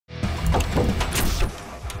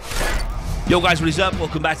Yo guys, what is up?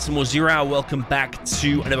 Welcome back to some more Zero Hour. Welcome back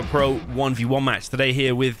to another Pro 1v1 match. Today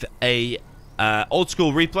here with a old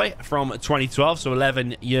school replay from 2012, so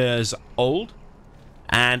 11 years old.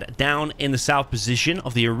 And down in the south position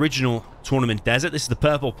of the original tournament desert, this is the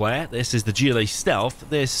purple player. This is the GLA Stealth.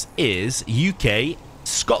 This is UK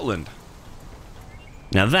Scotland.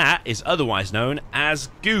 Now that is otherwise known as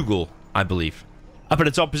Google, I believe. Up at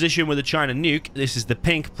the top position with the China Nuke, this is the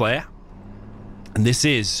pink player. And this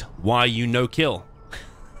is why you no kill.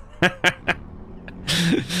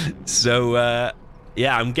 So,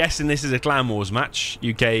 yeah, I'm guessing this is a Clan Wars match.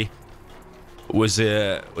 UK was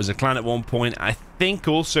a clan at one point. I think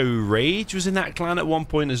also Rage was in that clan at one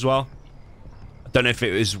point as well. I don't know if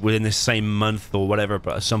it was within the same month or whatever,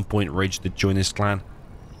 but at some point Rage did join this clan.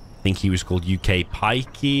 I think he was called UK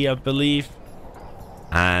Pikey, I believe.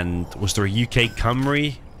 And was there a UK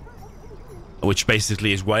Cymru? Which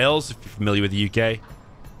basically is Wales, if you're familiar with the UK.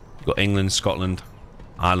 You've got England, Scotland,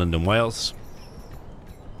 Ireland, and Wales.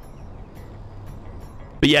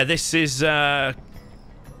 But yeah, this is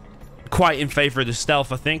quite in favor of the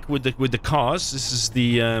stealth, I think, with the cars. This is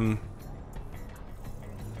the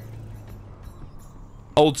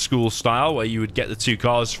old school style, where you would get the two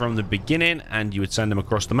cars from the beginning and you would send them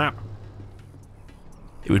across the map.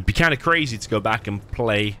 It would be kind of crazy to go back and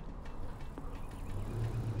play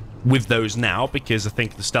with those now, because I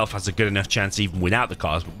think the stealth has a good enough chance even without the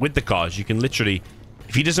cars. But with the cars, you can literally,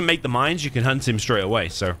 if he doesn't make the mines, you can hunt him straight away.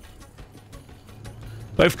 So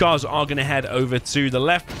both cars are going to head over to the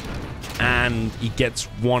left, and he gets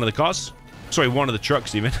one of the cars. Sorry, one of the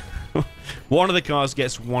trucks even. One of the cars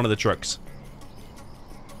gets one of the trucks.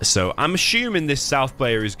 So I'm assuming this south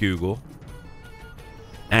player is Google,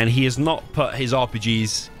 and he has not put his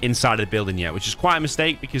RPGs inside of the building yet, which is quite a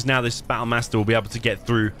mistake, because now this Battle Master will be able to get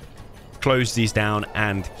through, close these down,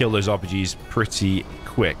 and kill those RPGs pretty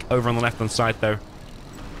quick. Over on the left-hand side, though,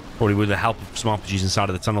 probably with the help of some RPGs inside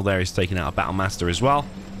of the tunnel there, he's taking out a Battle Master as well.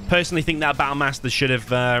 Personally think that Battle Master should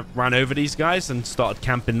have ran over these guys and started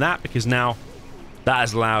camping that, because now that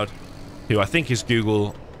has allowed who I think is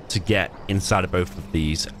Google to get inside of both of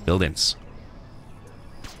these buildings.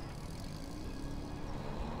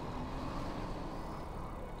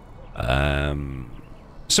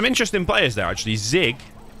 Some interesting players there, actually. Zig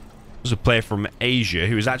was a player from Asia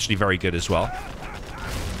who was actually very good as well.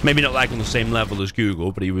 Maybe not like on the same level as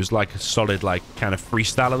Google, but he was like a solid, like, kind of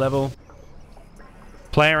freestyler level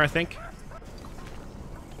player, I think.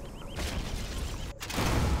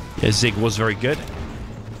 Yeah, Zig was very good.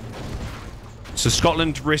 So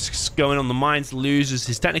Scotland risks going on the mines, loses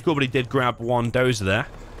his technical, but he did grab one dozer there.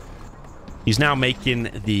 He's now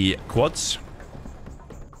making the quads.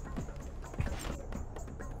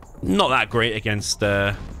 Not that great against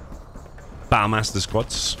Battlemaster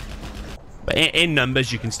squads. But in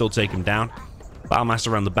numbers, you can still take him down.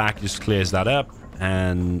 Battlemaster around the back just clears that up.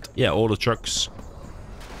 And yeah, all the trucks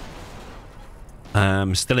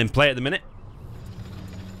still in play at the minute.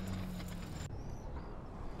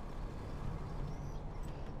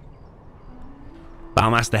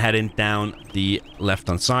 Battlemaster heading down the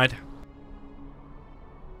left-hand side.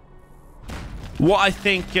 What I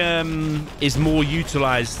think is more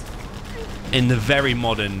utilized in the very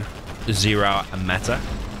modern Zero Hour meta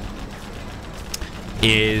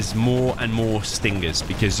is more and more stingers,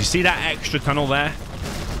 because you see that extra tunnel there?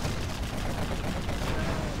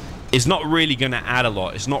 It's not really going to add a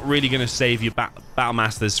lot. It's not really going to save your Battle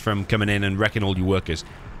Masters from coming in and wrecking all your workers.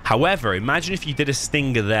 However, imagine if you did a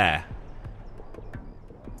stinger there,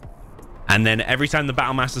 and then every time the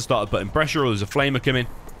Battle Master started putting pressure or there's a flamer coming,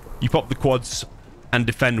 you pop the quads and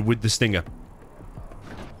defend with the stinger.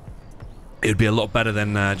 It would be a lot better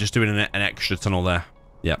than just doing an extra tunnel there.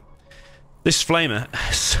 Yeah. This flamer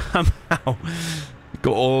somehow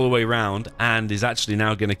got all the way around and is actually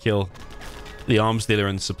now going to kill the arms dealer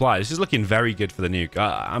and supply. This is looking very good for the Nuke.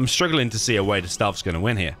 I'm struggling to see a way the stealth's going to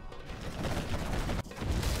win here.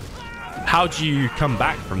 How do you come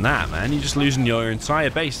back from that, man? You're just losing your entire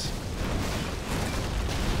base.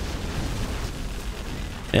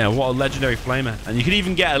 Yeah, what a legendary flamer. And you could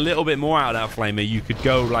even get a little bit more out of that flamer. You could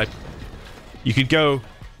go, like... You could go...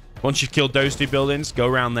 Once you've killed those two buildings, go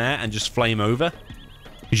around there and just flame over.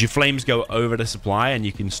 Because your flames go over the supply and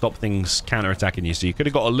you can stop things counter-attacking you. So you could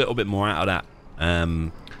have got a little bit more out of that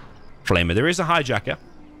flamer. There is a hijacker.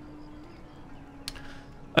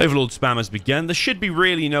 Overlord spam has begun. There should be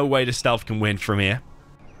really no way the stealth can win from here.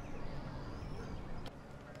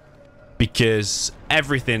 Because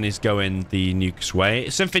everything is going the Nuke's way.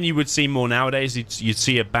 It's something you would see more nowadays. You'd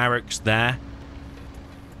see a barracks there.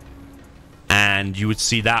 And you would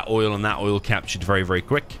see that oil and that oil captured very, very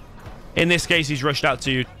quick. In this case, he's rushed out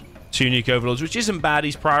to 2 nuke overlords, which isn't bad.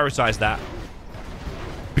 He's prioritized that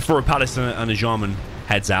before a palace and a Jarman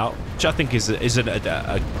heads out, which I think is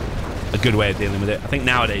a good way of dealing with it. I think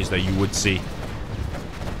nowadays, though, you would see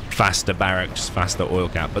faster barracks, faster oil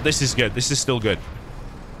cap, but this is good. This is still good.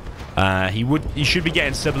 He should be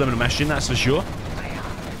getting subliminal meshing, that's for sure.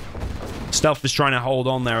 Stealth is trying to hold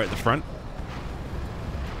on there at the front,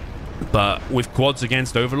 but with quads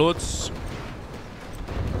against overlords,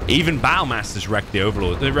 even Battlemasters wreck the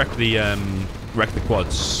overlord. They wreck the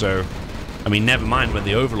quads. So, I mean, never mind when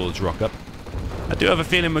the overlords rock up. I do have a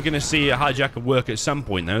feeling we're going to see a hijacker work at some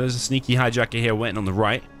point, though. There's a sneaky hijacker here waiting on the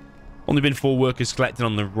right. Only been 4 workers collected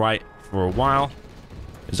on the right for a while.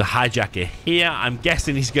 There's a hijacker here. I'm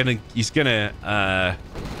guessing he's gonna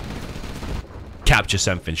capture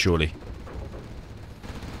something, surely.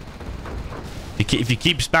 If you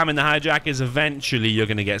keep spamming the hijackers, eventually you're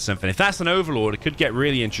going to get something. If that's an overlord, it could get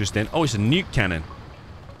really interesting. Oh, it's a nuke cannon.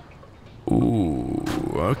 Ooh,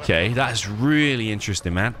 okay. That's really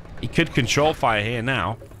interesting, man. He could control fire here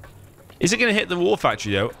now. Is it going to hit the war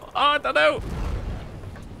factory, though? Oh, I don't know.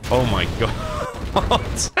 Oh, my God.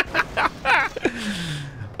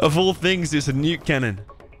 Of all things, it's a nuke cannon.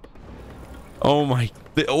 Oh, my...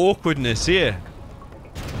 The awkwardness here.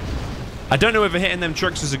 I don't know whether hitting them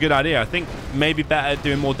trucks is a good idea. I think maybe better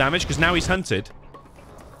doing more damage, because now he's hunted.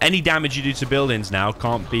 Any damage you do to buildings now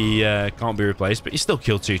can't be replaced, but you still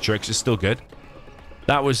kill 2 trucks. It's still good.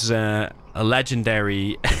 That was a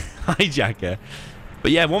legendary hijacker.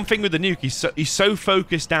 But yeah, one thing with the nuke, he's so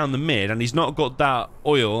focused down the mid, and he's not got that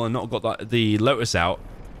oil and not got the Lotus out.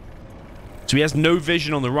 So he has no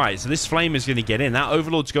vision on the right. So this flame is going to get in. That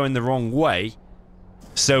overlord's going the wrong way.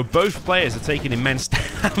 So both players are taking immense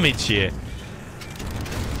damage here.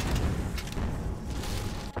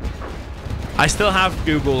 I still have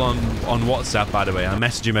Google on WhatsApp, by the way. I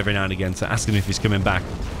message him every now and again to ask him if he's coming back.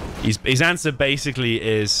 His answer basically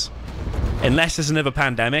is, unless there's another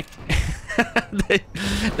pandemic,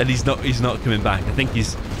 then he's not coming back. I think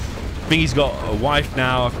he's got a wife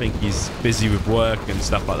now. I think he's busy with work and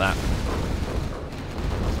stuff like that.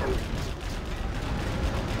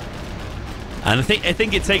 And I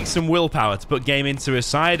think it takes some willpower to put game into his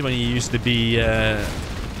side when you used to be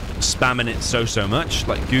spamming it so much.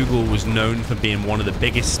 Like, Google was known for being one of the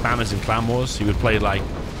biggest spammers in Clan Wars. He would play like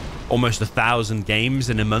almost 1,000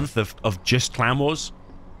 games in a month of just Clan Wars.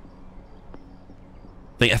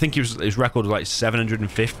 I think his record was like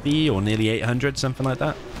 750 or nearly 800, something like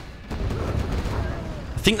that.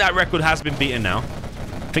 I think that record has been beaten now.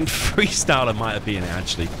 I think Freestyler might have beaten it,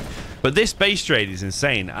 actually. But this base trade is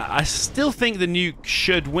insane. I still think the nuke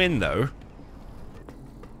should win, though.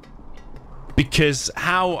 Because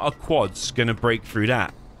how are quads going to break through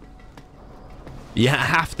that? You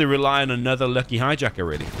have to rely on another lucky hijacker,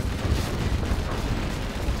 really.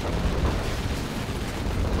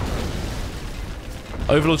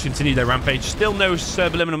 Overlords continue their rampage. Still no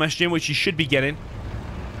subliminal messaging, which you should be getting.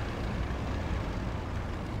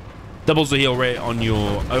 Doubles the heal rate on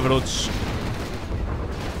your overlords.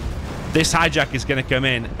 This hijack is going to come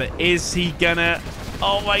in, but is he going to...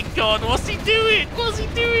 Oh, my God. What's he doing? What's he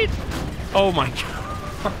doing? Oh, my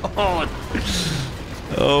God.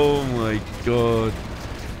 Oh, my God.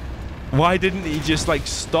 Why didn't he just, like,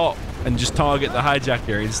 stop and just target the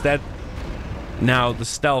hijacker? Instead, now the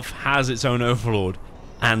stealth has its own overlord,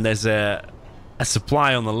 and there's a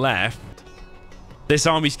supply on the left. This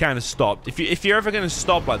army's kind of stopped. If you're ever going to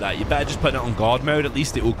stop like that, you better just put it on guard mode. At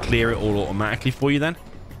least it will clear it all automatically for you then.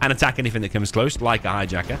 And attack anything that comes close, like a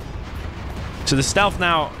hijacker. So the stealth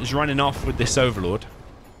now is running off with this overlord.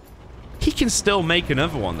 He can still make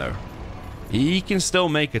another one, though. He can still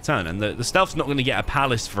make a ton. And the stealth's not going to get a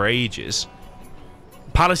palace for ages.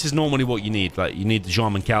 Palace is normally what you need. Like, you need the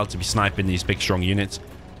Jarman Cal to be sniping these big, strong units.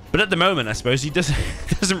 But at the moment, I suppose, he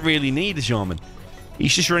doesn't really need a Jarman.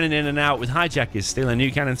 He's just running in and out with hijackers, stealing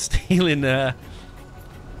nuke cannon,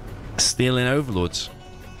 stealing overlords.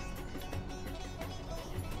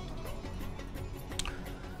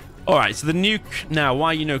 Alright, so the nuke now,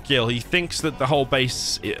 why you no kill? He thinks that the whole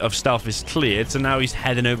base of stealth is cleared, so now he's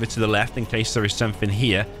heading over to the left in case there is something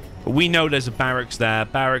here. But we know there's a barracks there,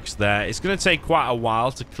 barracks there. It's going to take quite a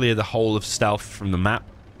while to clear the whole of stealth from the map.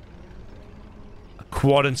 A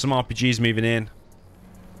quad and some RPGs moving in.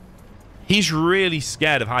 He's really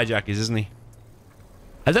scared of hijackers, isn't he?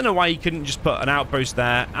 I don't know why he couldn't just put an outpost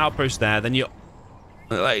there, then you...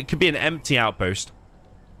 Like, it could be an empty outpost.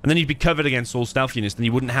 And then you'd be covered against all stealth units. Then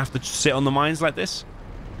you wouldn't have to sit on the mines like this.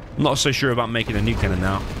 I'm not so sure about making a nuke cannon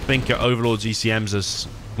now. I think Overlord's ECMs is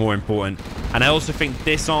more important. And I also think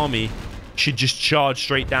this army should just charge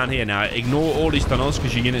straight down here. Now, ignore all these tunnels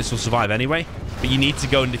because your units will survive anyway. But you need to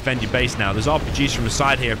go and defend your base now. There's RPGs from the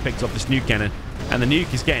side here picked up this nuke cannon. And the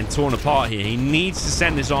nuke is getting torn apart here. He needs to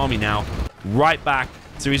send his army now right back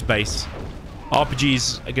to his base.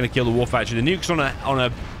 RPGs are going to kill the war factory. The nuke's on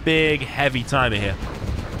a big, heavy timer here.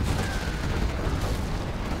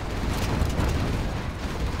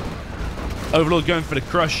 Overlord going for the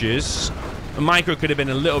crushers. The micro could have been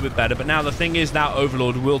a little bit better, but now the thing is that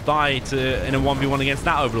Overlord will die in a 1v1 against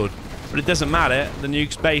that Overlord. But it doesn't matter. The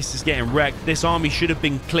nuke's base is getting wrecked. This army should have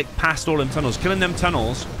been clicked past all them tunnels. Killing them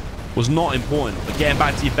tunnels was not important, but getting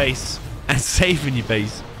back to your base and saving your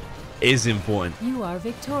base is important. You are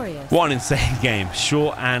victorious. What an insane game.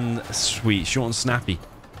 Short and sweet. Short and snappy.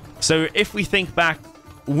 So if we think back,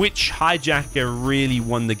 which hijacker really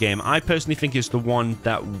won the game? I personally think it's the one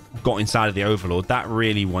that got inside of the Overlord. That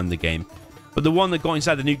really won the game. But the one that got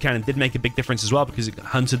inside the nuke cannon did make a big difference as well because it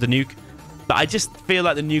hunted the nuke. But I just feel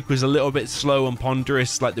like the nuke was a little bit slow and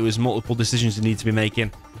ponderous. Like there was multiple decisions you need to be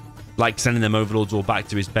making. Like sending them Overlords all back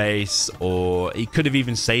to his base. Or he could have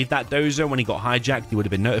even saved that dozer when he got hijacked. He would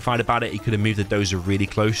have been notified about it. He could have moved the dozer really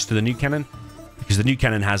close to the nuke cannon. Because the nuke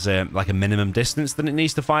cannon has like a minimum distance that it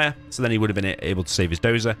needs to fire. So then he would have been able to save his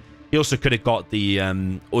dozer. He also could have got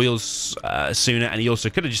the oils sooner. And he also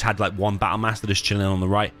could have just had like one battle master just chilling on the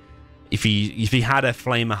right. If he had a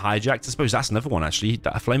flamer hijacked, I suppose that's another one actually.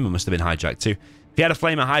 A flamer must have been hijacked too. If he had a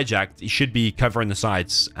flamer hijacked, he should be covering the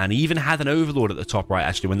sides. And he even had an Overlord at the top right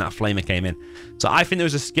actually when that flamer came in. So I think there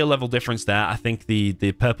was a skill level difference there. I think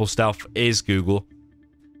the purple stealth is Google.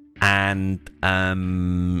 And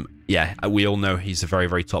yeah, we all know he's a very,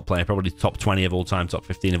 very top player. Probably top 20 of all time, top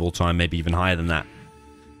 15 of all time, maybe even higher than that.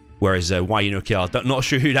 Whereas DoMiNaToR, not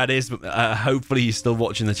sure who that is, but hopefully he's still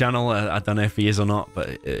watching the channel. I don't know if he is or not,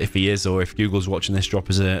 but if he is, or if Google's watching this,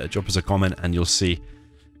 drop us a comment and you'll see.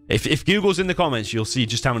 If Google's in the comments, you'll see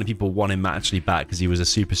just how many people want him actually back because he was a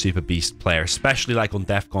super, super beast player, especially like on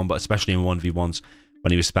DEFCON, but especially in 1v1s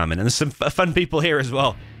when he was spamming. And there's some fun people here as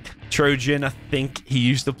well. Trojan, I think he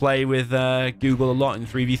used to play with Google a lot in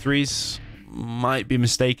 3v3s. Might be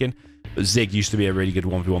mistaken. But Zig used to be a really good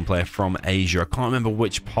 1v1 player from Asia. I can't remember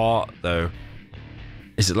which part, though.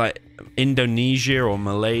 Is it like Indonesia or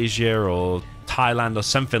Malaysia or Thailand or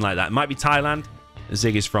something like that? It might be Thailand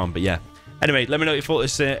Zig is from, but yeah. Anyway, let me know what you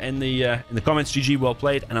thought in the comments. GG, well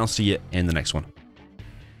played, and I'll see you in the next one.